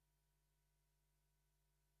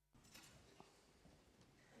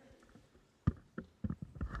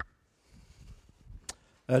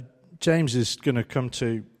James is going to come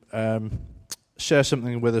to share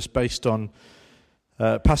something with us based on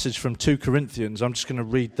a passage from 2 Corinthians. I'm just going to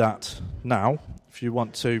read that now. If you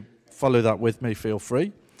want to follow that with me, feel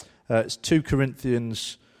free. It's 2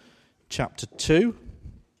 Corinthians chapter 2.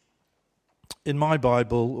 In my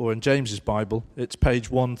Bible, or in James's Bible, it's page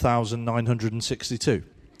 1962.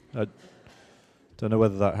 I don't know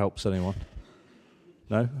whether that helps anyone.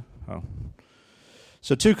 No? Oh.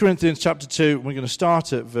 So 2 Corinthians chapter 2, we're going to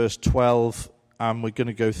start at verse 12, and we're going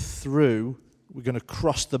to go through, we're going to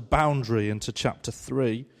cross the boundary into chapter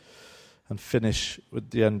 3, and finish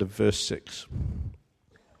with the end of verse 6.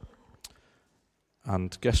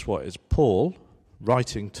 And guess what? It's Paul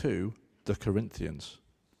writing to the Corinthians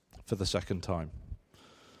for the second time.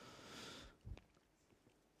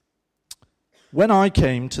 When I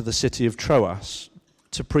came to the city of Troas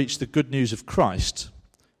to preach the good news of Christ,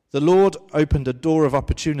 the Lord opened a door of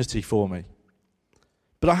opportunity for me.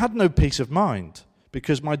 But I had no peace of mind,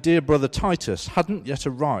 because my dear brother Titus hadn't yet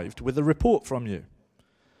arrived with a report from you.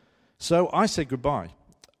 So I said goodbye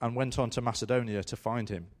and went on to Macedonia to find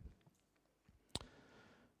him.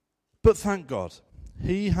 But thank God,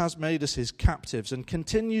 he has made us his captives and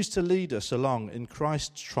continues to lead us along in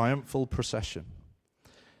Christ's triumphal procession.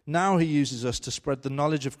 Now he uses us to spread the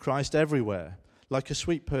knowledge of Christ everywhere, like a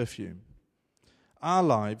sweet perfume. Our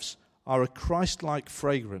lives are a Christ-like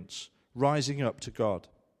fragrance rising up to God.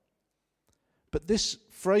 But this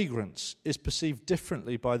fragrance is perceived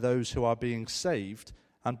differently by those who are being saved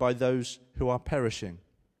and by those who are perishing.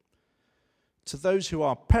 To those who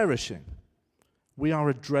are perishing, we are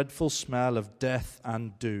a dreadful smell of death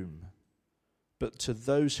and doom. But to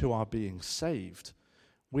those who are being saved,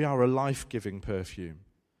 we are a life-giving perfume.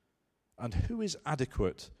 And who is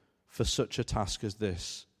adequate for such a task as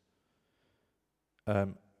this?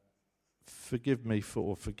 Forgive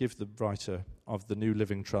the writer of the New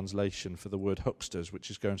Living Translation for the word hucksters, which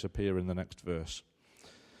is going to appear in the next verse.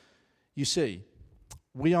 You see,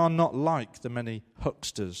 we are not like the many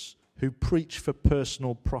hucksters who preach for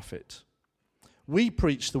personal profit. We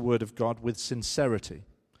preach the word of God with sincerity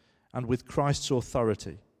and with Christ's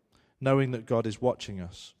authority, knowing that God is watching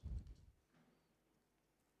us.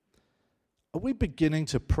 Are we beginning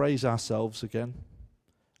to praise ourselves again?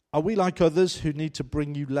 Are we like others who need to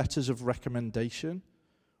bring you letters of recommendation,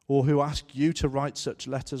 or who ask you to write such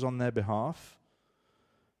letters on their behalf?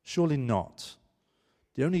 Surely not.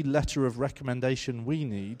 The only letter of recommendation we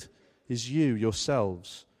need is you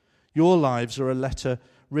yourselves. Your lives are a letter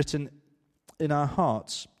written in our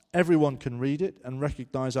hearts. Everyone can read it and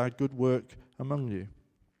recognize our good work among you.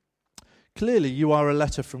 Clearly, you are a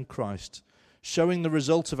letter from Christ, showing the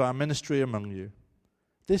result of our ministry among you.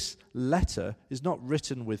 This letter is not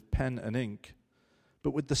written with pen and ink,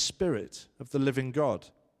 but with the Spirit of the living God.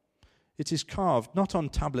 It is carved not on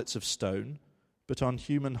tablets of stone, but on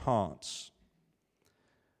human hearts.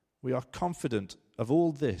 We are confident of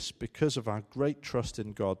all this because of our great trust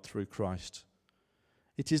in God through Christ.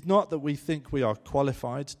 It is not that we think we are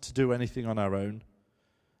qualified to do anything on our own.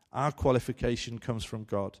 Our qualification comes from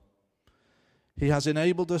God. He has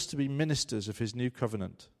enabled us to be ministers of his new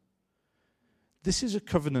covenant. This is a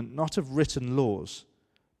covenant not of written laws,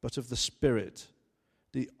 but of the Spirit.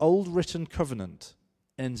 The old written covenant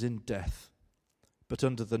ends in death, but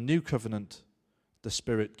under the new covenant, the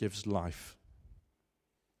Spirit gives life.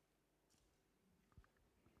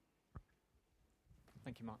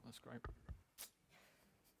 Thank you, Mark. That's great.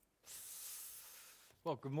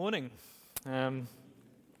 Well, good morning.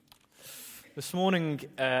 This morning,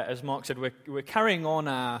 as Mark said, we're carrying on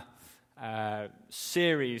our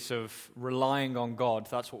series of relying on God.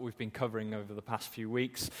 That's what we've been covering over the past few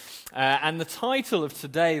weeks. And the title of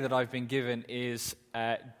today that I've been given is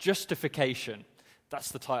Justification.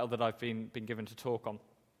 That's the title that I've been given to talk on.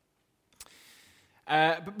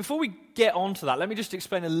 But before we get on to that, let me just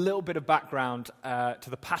explain a little bit of background to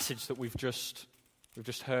the passage that we've just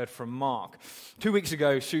heard from Mark. 2 weeks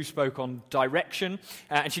ago, Sue spoke on direction,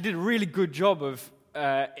 and she did a really good job of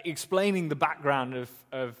explaining the background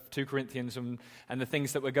of 2 Corinthians and the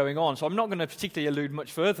things that were going on. So I'm not going to particularly allude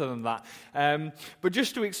much further than that. But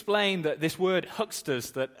just to explain that this word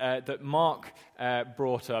hucksters that Mark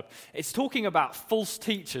brought up, it's talking about false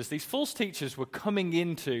teachers. These false teachers were coming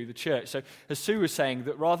into the church. So as Sue was saying,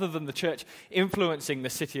 that rather than the church influencing the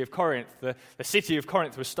city of Corinth, the city of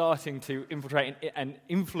Corinth was starting to infiltrate and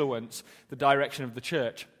influence the direction of the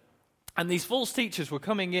church. And these false teachers were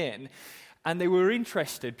coming in, and they were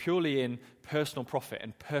interested purely in personal profit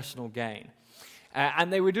and personal gain.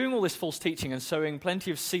 And they were doing all this false teaching and sowing plenty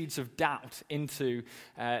of seeds of doubt into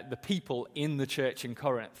the people in the church in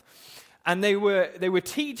Corinth. And they were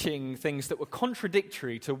teaching things that were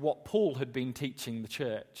contradictory to what Paul had been teaching the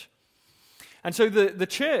church. And so the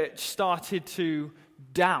church started to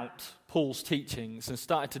doubt Paul's teachings and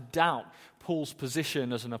started to doubt Paul's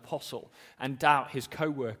position as an apostle and doubt his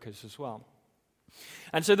co-workers as well.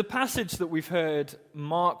 And so the passage that we've heard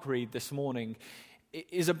Mark read this morning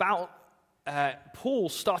is about Paul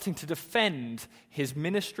starting to defend his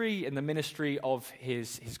ministry and the ministry of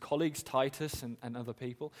his colleagues, Titus and other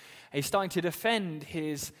people. He's starting to defend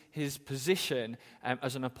his position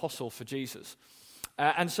as an apostle for Jesus.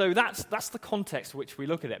 And so that's the context in which we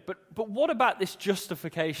look at it. But what about this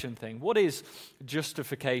justification thing? What is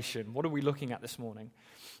justification? What are we looking at this morning?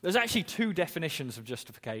 There's actually two definitions of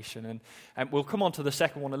justification, and we'll come on to the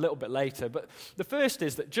second one a little bit later. But the first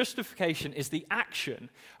is that justification is the action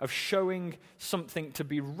of showing something to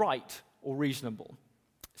be right or reasonable.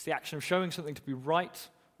 It's the action of showing something to be right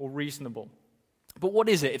or reasonable. But what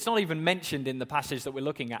is it? It's not even mentioned in the passage that we're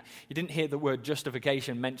looking at. You didn't hear the word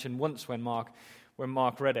justification mentioned once when Mark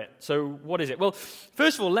read it. So what is it? Well,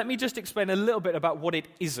 first of all, let me just explain a little bit about what it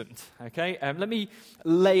isn't, okay? Let me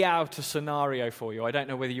lay out a scenario for you. I don't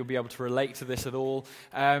know whether you'll be able to relate to this at all,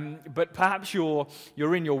 but perhaps you're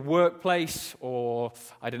in your workplace, or,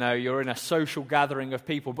 I don't know, you're in a social gathering of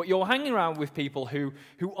people, but you're hanging around with people who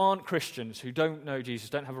aren't Christians, who don't know Jesus,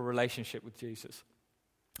 don't have a relationship with Jesus.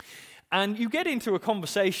 And you get into a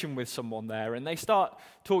conversation with someone there, and they start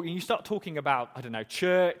talking. You start talking about, I don't know,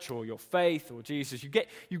 church or your faith or Jesus. You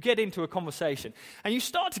get into a conversation, and you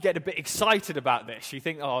start to get a bit excited about this. You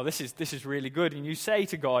think, oh, this is really good. And you say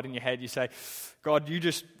to God in your head, you say, God, you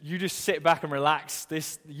just sit back and relax.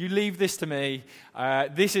 You leave this to me.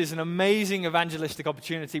 This is an amazing evangelistic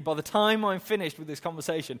opportunity. By the time I'm finished with this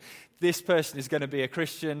conversation, this person is going to be a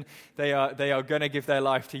Christian. They are going to give their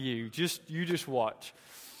life to you. You just watch.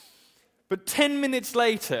 But 10 minutes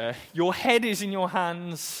later, your head is in your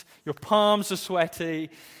hands, your palms are sweaty.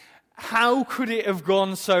 How could it have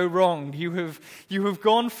gone so wrong? You have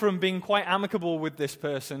gone from being quite amicable with this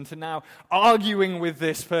person to now arguing with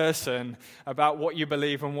this person about what you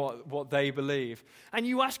believe and what they believe. And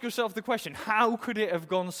you ask yourself the question, how could it have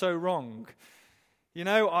gone so wrong? You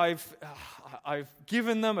know, I've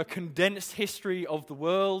given them a condensed history of the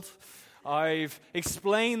world. I've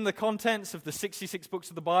explained the contents of the 66 books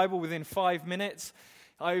of the Bible within 5 minutes.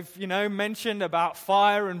 I've, mentioned about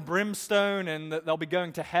fire and brimstone and that they'll be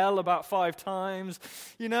going to hell about 5 times.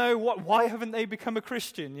 Why haven't they become a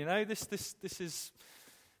Christian? This is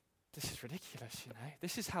ridiculous,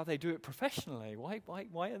 This is how they do it professionally. Why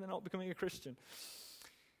are they not becoming a Christian?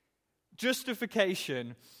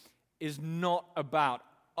 Justification is not about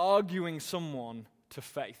arguing someone to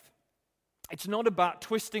faith. It's not about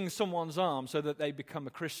twisting someone's arm so that they become a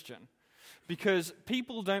Christian. Because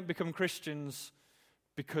people don't become Christians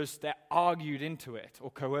because they're argued into it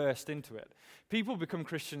or coerced into it. People become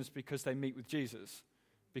Christians because they meet with Jesus,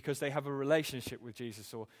 because they have a relationship with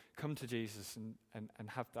Jesus or come to Jesus and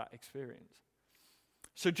have that experience.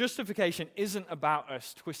 So justification isn't about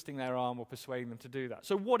us twisting their arm or persuading them to do that.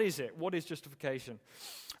 So what is it? What is justification?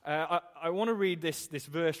 I want to read this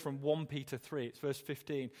verse from 1 Peter 3. It's verse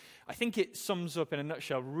 15. I think it sums up in a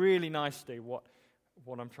nutshell really nicely what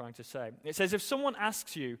I'm trying to say. It says, if someone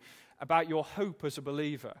asks you about your hope as a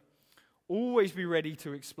believer, always be ready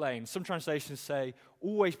to explain. Some translations say,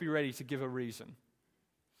 always be ready to give a reason.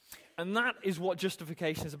 And that is what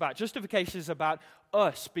justification is about. Justification is about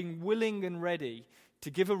us being willing and ready to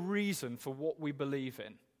give a reason for what we believe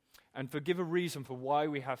in and to give a reason for why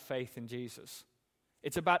we have faith in Jesus.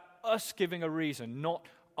 It's about us giving a reason, not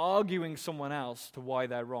arguing someone else to why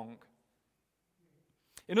they're wrong.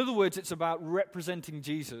 In other words, it's about representing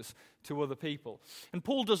Jesus to other people. And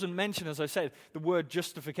Paul doesn't mention, as I said, the word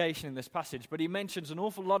justification in this passage, but he mentions an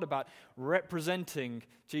awful lot about representing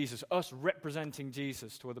Jesus, us representing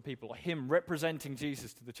Jesus to other people, or him representing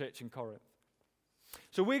Jesus to the church in Corinth.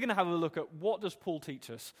 So we're going to have a look at what does Paul teach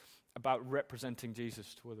us about representing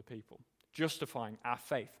Jesus to other people, justifying our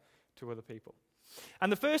faith to other people. And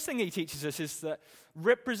the first thing he teaches us is that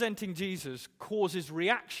representing Jesus causes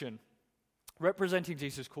reaction. Representing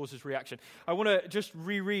Jesus causes reaction. I want to just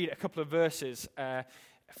reread a couple of verses.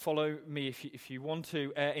 Follow me if you want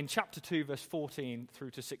to. In chapter 2, verse 14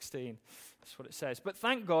 through to 16. That's what it says. But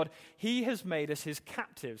thank God, he has made us his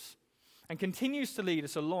captives and continues to lead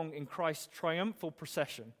us along in Christ's triumphal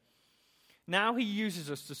procession. Now he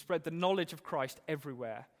uses us to spread the knowledge of Christ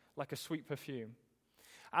everywhere, like a sweet perfume.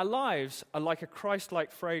 Our lives are like a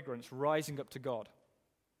Christ-like fragrance rising up to God.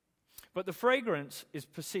 But the fragrance is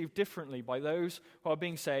perceived differently by those who are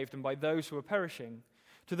being saved and by those who are perishing.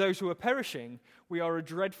 To those who are perishing, we are a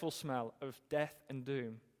dreadful smell of death and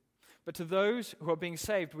doom. But to those who are being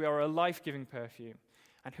saved, we are a life-giving perfume.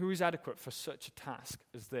 And who is adequate for such a task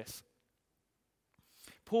as this?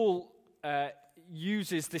 Paul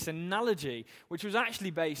uses this analogy, which was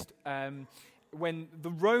actually based when a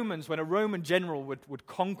Roman general would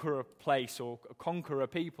conquer a place or conquer a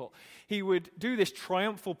people. He would do this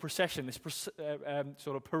triumphal procession, this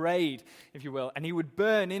sort of parade, if you will, and he would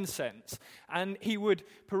burn incense. And he would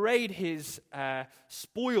parade his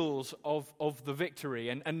spoils of the victory,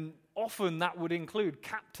 and often that would include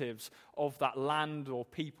captives of that land or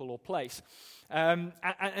people or place.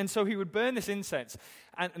 And so he would burn this incense,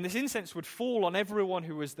 and this incense would fall on everyone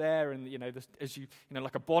who was there, and as you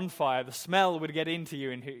like a bonfire, the smell would get into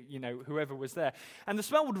you, and whoever was there, and the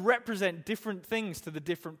smell would represent different things to the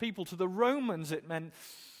different people. To the Romans, it meant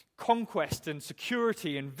conquest and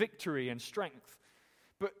security and victory and strength.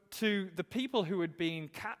 But to the people who had been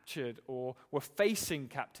captured or were facing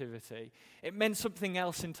captivity, it meant something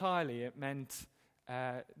else entirely. It meant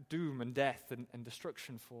doom and death and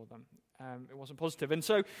destruction for them. It wasn't positive. And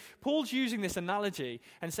so Paul's using this analogy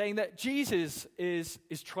and saying that Jesus is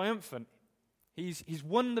triumphant. He's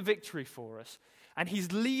won the victory for us, and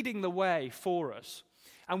he's leading the way for us.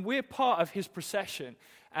 And we're part of his procession,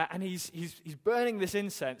 and he's burning this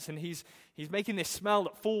incense, and he's making this smell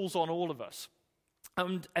that falls on all of us.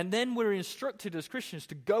 And then we're instructed as Christians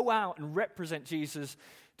to go out and represent Jesus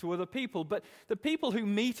to other people. But the people who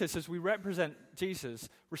meet us as we represent Jesus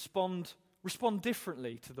respond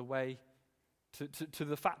differently to the way, to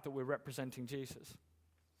the fact that we're representing Jesus.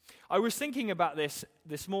 I was thinking about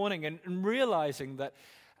this morning and realizing that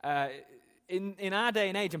in our day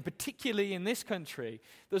and age, and particularly in this country,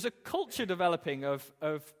 there's a culture developing of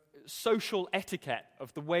social etiquette,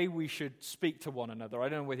 of the way we should speak to one another. I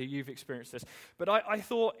don't know whether you've experienced this, but I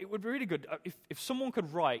thought it would be really good if someone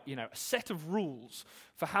could write, a set of rules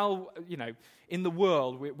for how, in the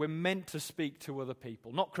world we're meant to speak to other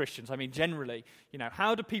people. Not Christians, I mean generally,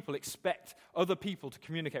 how do people expect other people to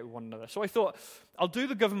communicate with one another? So I thought, I'll do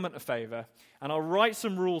the government a favor, and I'll write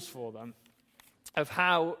some rules for them of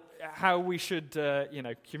how we should,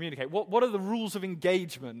 communicate. What are the rules of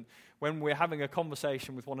engagement when we're having a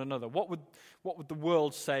conversation with one another? What would the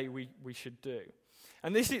world say we should do?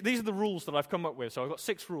 And these are the rules that I've come up with. So I've got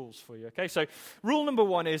 6 rules for you. Okay. So rule number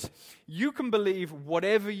 1 is you can believe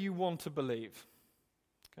whatever you want to believe.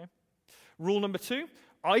 Okay. Rule number 2,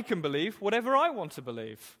 I can believe whatever I want to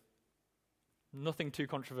believe. Nothing too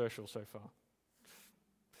controversial so far.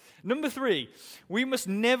 Number 3, we must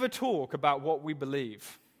never talk about what we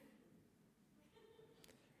believe.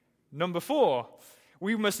 Number 4,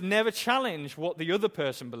 we must never challenge what the other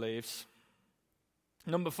person believes.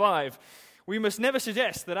 Number 5, we must never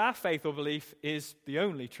suggest that our faith or belief is the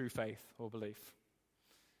only true faith or belief.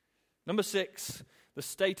 Number 6, the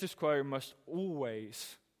status quo must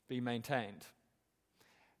always be maintained.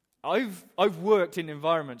 I've worked in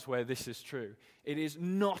environments where this is true. It is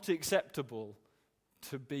not acceptable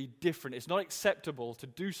to be different. It's not acceptable to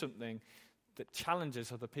do something that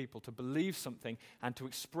challenges other people, to believe something and to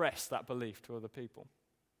express that belief to other people.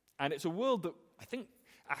 And it's a world that I think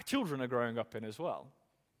our children are growing up in as well,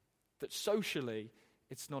 that socially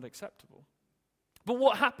it's not acceptable. But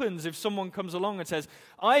what happens if someone comes along and says,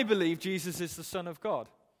 I believe Jesus is the Son of God,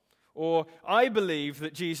 or I believe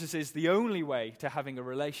that Jesus is the only way to having a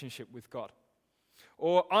relationship with God,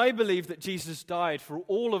 or I believe that Jesus died for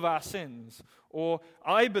all of our sins, or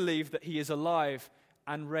I believe that he is alive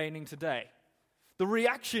and reigning today? The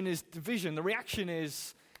reaction is division. The reaction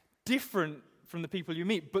is different from the people you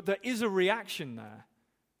meet, but there is a reaction there.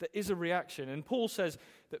 There is a reaction, and Paul says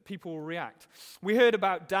that people will react. We heard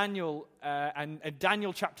about Daniel, and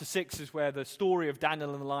Daniel chapter 6 is where the story of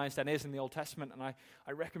Daniel and the lion's den is in the Old Testament, and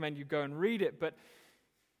I recommend you go and read it, but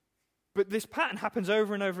this pattern happens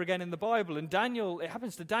over and over again in the Bible, and it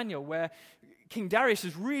happens to Daniel, where King Darius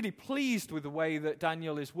is really pleased with the way that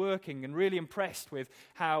Daniel is working and really impressed with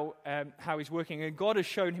how he's working, and God has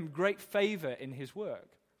shown him great favor in his work.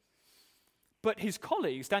 But his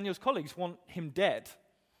colleagues, Daniel's colleagues, want him dead.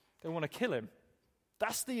 They want to kill him.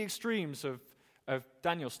 That's the extremes of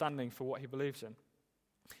Daniel standing for what he believes in.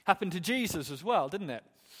 Happened to Jesus as well, didn't it?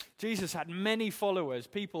 Jesus had many followers,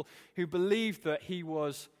 people who believed that he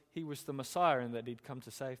was the Messiah and that he'd come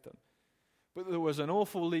to save them. But there was an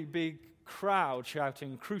awfully big crowd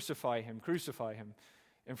shouting, crucify him,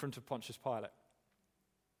 in front of Pontius Pilate.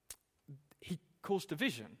 He caused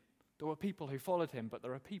division. There were people who followed him, but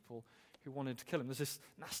there are people who wanted to kill him. There's this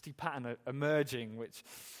nasty pattern emerging, which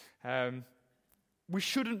we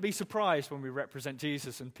shouldn't be surprised when we represent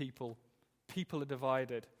Jesus and people are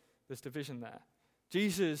divided. There's division there.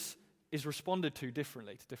 Jesus is responded to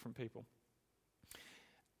differently to different people.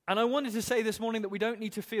 And I wanted to say this morning that we don't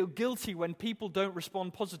need to feel guilty when people don't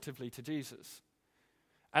respond positively to Jesus.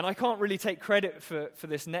 And I can't really take credit for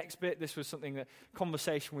this next bit. This was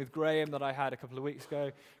conversation with Graham that I had a couple of weeks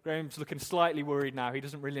ago. Graham's looking slightly worried now. He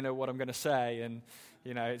doesn't really know what I'm going to say, and,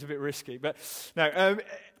 it's a bit risky. But no,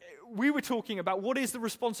 we were talking about what is the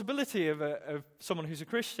responsibility of someone who's a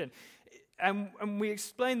Christian. And we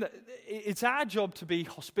explained that it's our job to be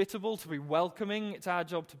hospitable, to be welcoming. It's our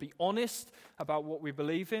job to be honest about what we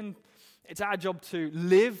believe in. It's our job to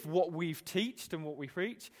live what we've taught and what we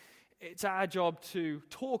preach. It's our job to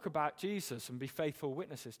talk about Jesus and be faithful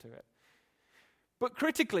witnesses to it. But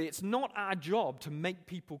critically, it's not our job to make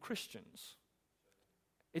people Christians.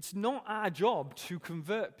 It's not our job to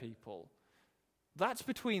convert people. That's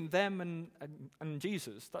between them and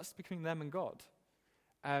Jesus. That's between them and God.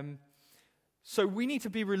 So we need to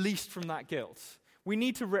be released from that guilt. We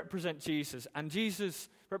need to represent Jesus, and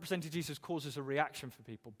representing Jesus causes a reaction for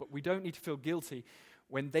people, but we don't need to feel guilty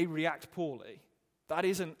when they react poorly. That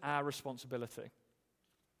isn't our responsibility.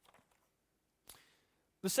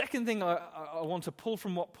 The second thing I want to pull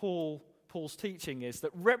from what Paul's teaching is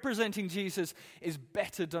that representing Jesus is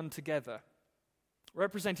better done together.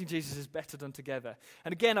 Representing Jesus is better done together.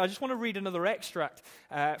 And again, I just want to read another extract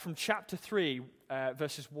from chapter 3,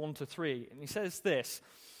 verses 1 to 3. And he says this: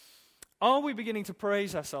 "Are we beginning to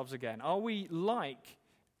praise ourselves again? Are we like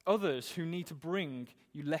others who need to bring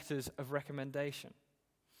you letters of recommendation?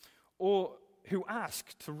 Or who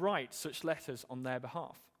ask to write such letters on their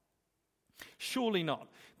behalf? Surely not.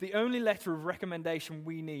 The only letter of recommendation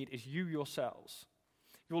we need is you yourselves.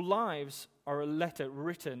 Your lives are a letter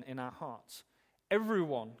written in our hearts.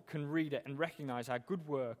 Everyone can read it and recognize our good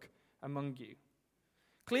work among you.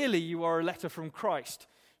 Clearly, you are a letter from Christ,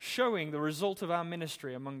 showing the result of our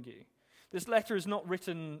ministry among you. This letter is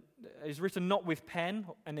written not with pen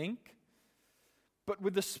and ink, but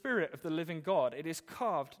with the Spirit of the living God. It is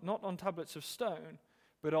carved not on tablets of stone,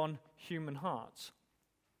 but on human hearts."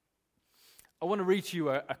 I want to read to you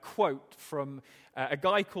a quote from a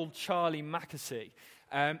guy called Charlie Mackesy.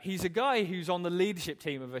 He's a guy who's on the leadership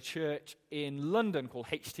team of a church in London called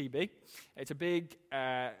HTB. It's a big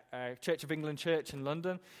Church of England church in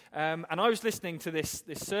London. And I was listening to this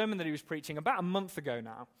sermon that he was preaching about a month ago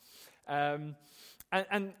now.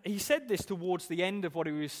 And he said this towards the end of what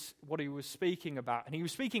he was speaking about. And he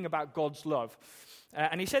was speaking about God's love.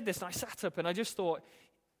 And he said this, and I sat up and I just thought,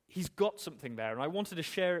 he's got something there. And I wanted to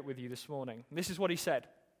share it with you this morning. And this is what he said: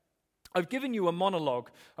 "I've given you a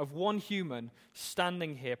monologue of one human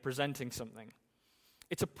standing here presenting something.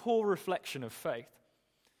 It's a poor reflection of faith.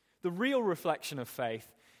 The real reflection of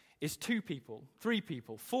faith is 2 people, 3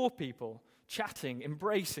 people, 4 people, chatting,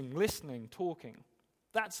 embracing, listening, talking.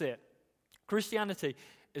 That's it. Christianity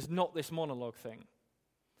is not this monologue thing."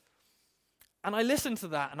 And I listened to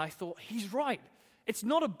that and I thought, he's right. It's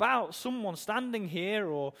not about someone standing here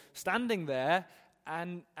or standing there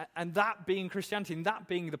and that being Christianity and that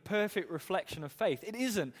being the perfect reflection of faith. It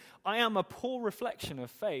isn't. I am a poor reflection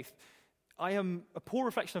of faith. I am a poor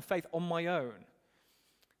reflection of faith on my own.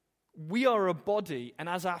 We are a body, and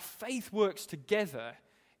as our faith works together,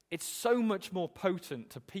 it's so much more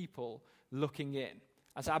potent to people looking in.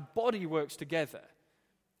 As our body works together,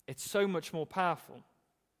 it's so much more powerful.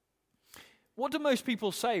 What do most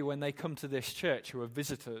people say when they come to this church who are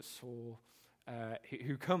visitors or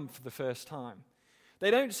who come for the first time?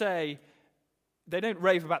 They don't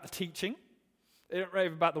rave about the teaching. They don't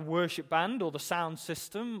rave about the worship band or the sound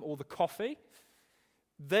system or the coffee.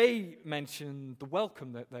 They mention the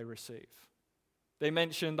welcome that they receive. They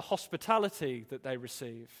mention the hospitality that they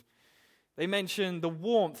receive. They mention the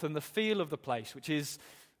warmth and the feel of the place, which is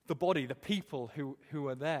the body, the people who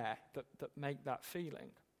are there that make that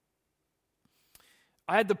feeling.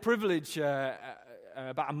 I had the privilege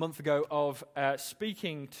about a month ago of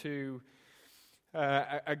speaking to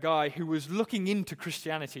a guy who was looking into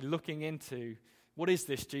Christianity, looking into what is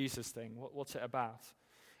this Jesus thing, what's it about?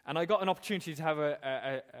 And I got an opportunity to have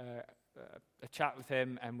a chat with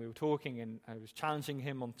him, and we were talking, and I was challenging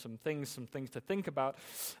him on some things to think about.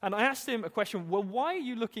 And I asked him a question: well, why are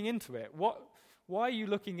you looking into it? Why are you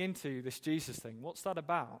looking into this Jesus thing? What's that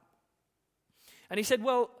about? And he said,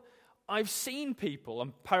 well, I've seen people,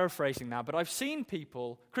 I'm paraphrasing now, but I've seen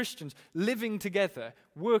people, Christians, living together,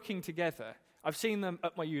 working together. I've seen them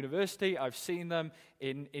at my university, I've seen them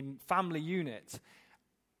in family units.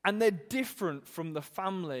 And they're different from the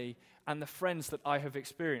family and the friends that I have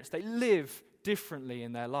experienced. They live differently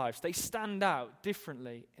in their lives. They stand out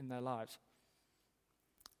differently in their lives.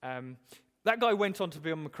 That guy went on to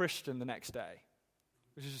become a Christian the next day,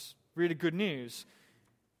 which is really good news.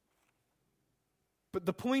 But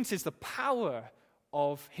the point is the power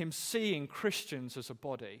of him seeing Christians as a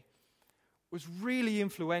body was really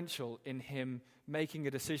influential in him making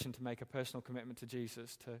a decision to make a personal commitment to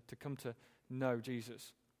Jesus, to come to know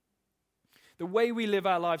Jesus. The way we live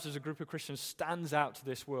our lives as a group of Christians stands out to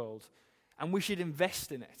this world, and we should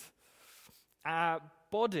invest in it. Our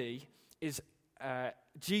body is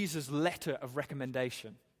Jesus' letter of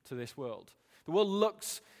recommendation to this world. The world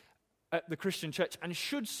looks at the Christian church and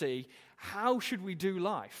should see, how should we do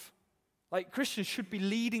life? Like, Christians should be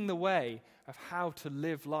leading the way of how to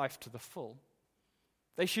live life to the full.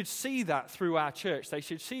 They should see that through our church. They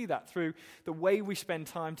should see that through the way we spend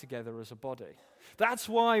time together as a body. That's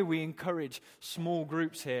why we encourage small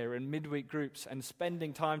groups here and midweek groups and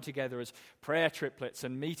spending time together as prayer triplets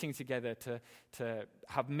and meeting together to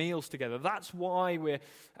have meals together. That's why we're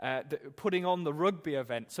putting on the rugby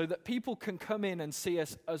event, so that people can come in and see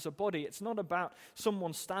us as a body. It's not about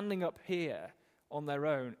someone standing up here on their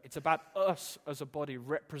own. It's about us as a body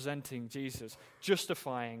representing Jesus,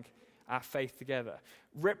 justifying our faith together.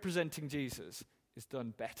 Representing Jesus is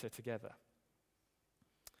done better together.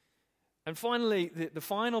 And finally, the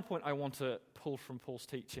final point I want to pull from Paul's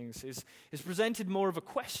teachings is presented more of a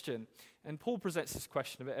question. And Paul presents this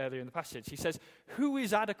question a bit earlier in the passage. He says, who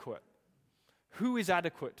is adequate? Who is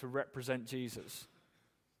adequate to represent Jesus?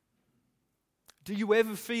 Do you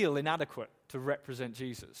ever feel inadequate to represent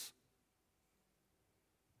Jesus?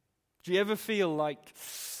 Do you ever feel like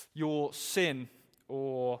your sin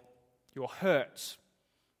or your hurts,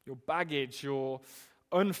 your baggage, your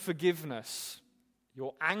unforgiveness,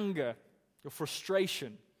 your anger, your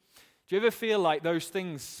frustration, do you ever feel like those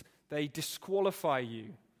things, they disqualify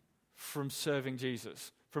you from serving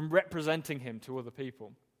Jesus, from representing him to other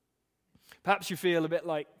people? Perhaps you feel a bit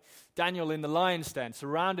like Daniel in the lion's den,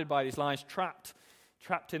 surrounded by these lions, trapped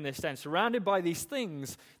in this den, surrounded by these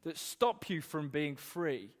things that stop you from being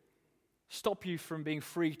free,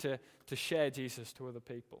 to share Jesus to other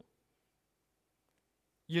people.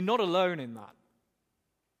 You're not alone in that.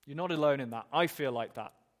 You're not alone in that. I feel like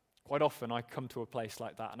that. Quite often I come to a place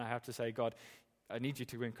like that and I have to say, God, I need you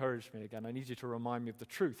to encourage me again. I need you to remind me of the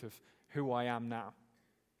truth of who I am now.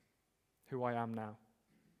 Who I am now.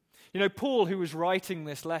 You know, Paul, who was writing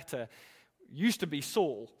this letter, used to be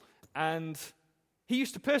Saul, and he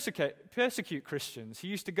used to persecute Christians. He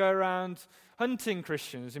used to go around hunting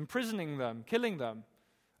Christians, imprisoning them, killing them.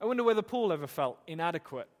 I wonder whether Paul ever felt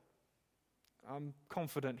inadequate. I'm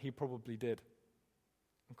confident he probably did.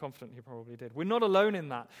 We're not alone in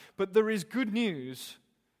that. But there is good news.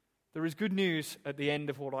 There is good news at the end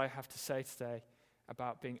of what I have to say today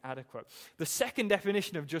about being adequate. The second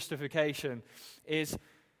definition of justification is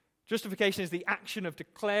the action of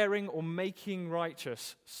declaring or making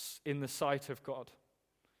righteous in the sight of God.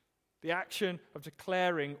 The action of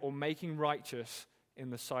declaring or making righteous in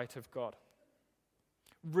the sight of God.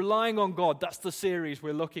 Relying on God, that's the series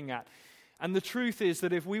we're looking at. And the truth is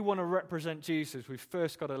that if we want to represent Jesus, we've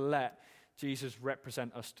first got to let Jesus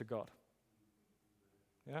represent us to God.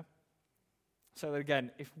 Yeah? So again,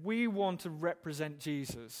 if we want to represent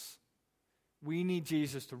Jesus, we need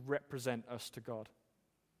Jesus to represent us to God.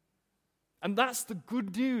 And that's the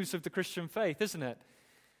good news of the Christian faith, isn't it?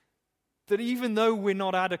 That even though we're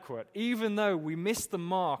not adequate, even though we miss the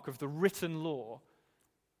mark of the written law,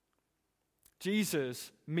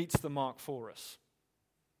 Jesus meets the mark for us.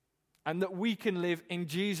 And that we can live in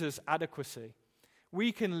Jesus' adequacy.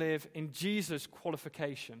 We can live in Jesus'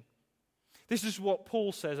 qualification. This is what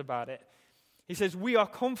Paul says about it. He says, we are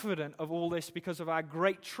confident of all this because of our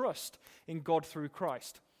great trust in God through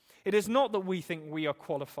Christ. It is not that we think we are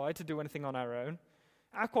qualified to do anything on our own.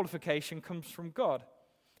 Our qualification comes from God.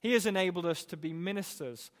 He has enabled us to be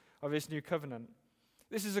ministers of his new covenant.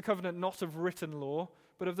 This is a covenant not of written law,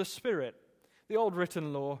 but of the Spirit. The old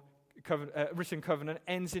written covenant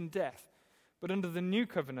ends in death. But under the new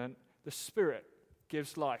covenant, the Spirit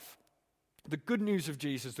gives life. The good news of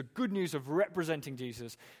Jesus, the good news of representing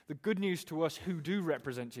Jesus, the good news to us who do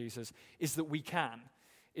represent Jesus is that we can.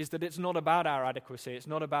 Is that it's not about our adequacy. It's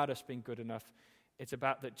not about us being good enough. It's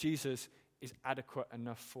about that Jesus is adequate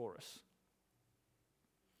enough for us.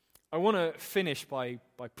 I want to finish by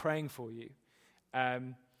praying for you.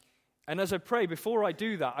 And as I pray, before I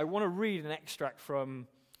do that, I want to read an extract from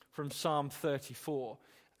Psalm 34.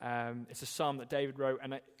 It's a psalm that David wrote,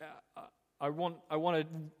 and I want to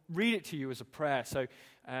read it to you as a prayer. So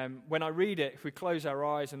when I read it, if we close our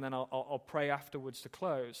eyes, and then I'll pray afterwards to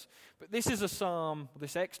close. But this is a psalm,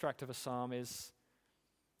 this extract of a psalm is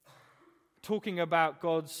talking about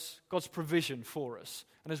God's provision for us.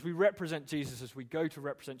 And as we represent Jesus, as we go to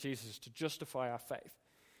represent Jesus to justify our faith,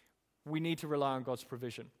 we need to rely on God's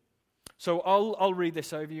provision. So I'll read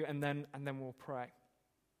this over you, and then we'll pray.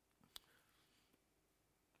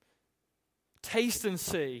 Taste and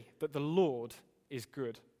see that the Lord is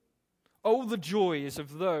good. Oh, the joys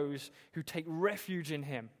of those who take refuge in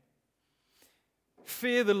him.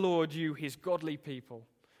 Fear the Lord, you his godly people,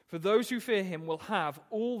 for those who fear him will have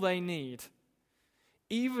all they need.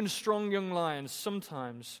 Even strong young lions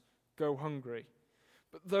sometimes go hungry,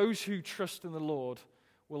 but those who trust in the Lord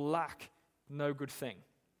will lack no good thing.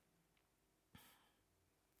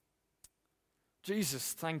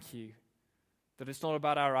 Jesus, thank you that it's not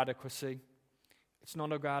about our adequacy. It's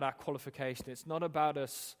not about our qualification. It's not about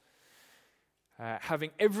us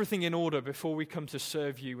having everything in order before we come to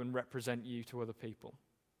serve you and represent you to other people.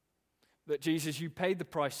 That, Jesus, you paid the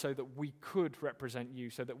price so that we could represent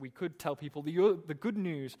you, so that we could tell people the good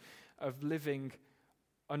news of living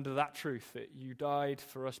under that truth, that you died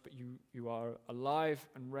for us, but you are alive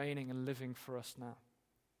and reigning and living for us now.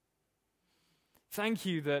 Thank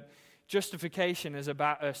you that justification is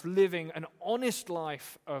about us living an honest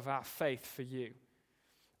life of our faith for you.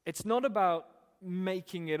 It's not about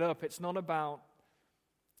making it up. It's not about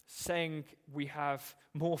saying we have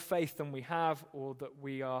more faith than we have or that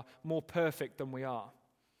we are more perfect than we are.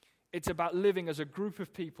 It's about living as a group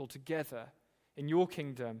of people together in your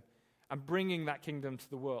kingdom and bringing that kingdom to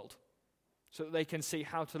the world so that they can see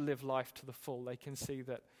how to live life to the full. They can see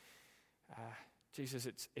that, Jesus,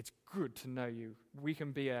 it's good to know you. We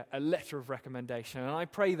can be a letter of recommendation. And I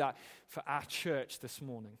pray that for our church this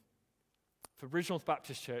morning, for Bridgenorth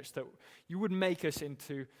Baptist Church, that you would make us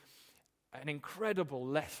into an incredible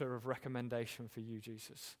letter of recommendation for you,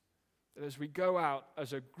 Jesus. That as we go out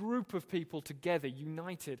as a group of people together,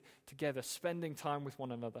 united together, spending time with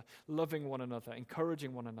one another, loving one another,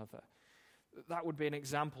 encouraging one another, that would be an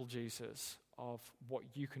example, Jesus, of what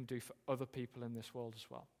you can do for other people in this world as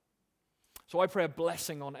well. So I pray a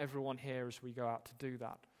blessing on everyone here as we go out to do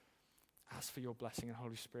that. Ask for your blessing, and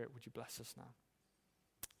Holy Spirit, would you bless us now?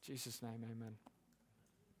 In Jesus' name, amen.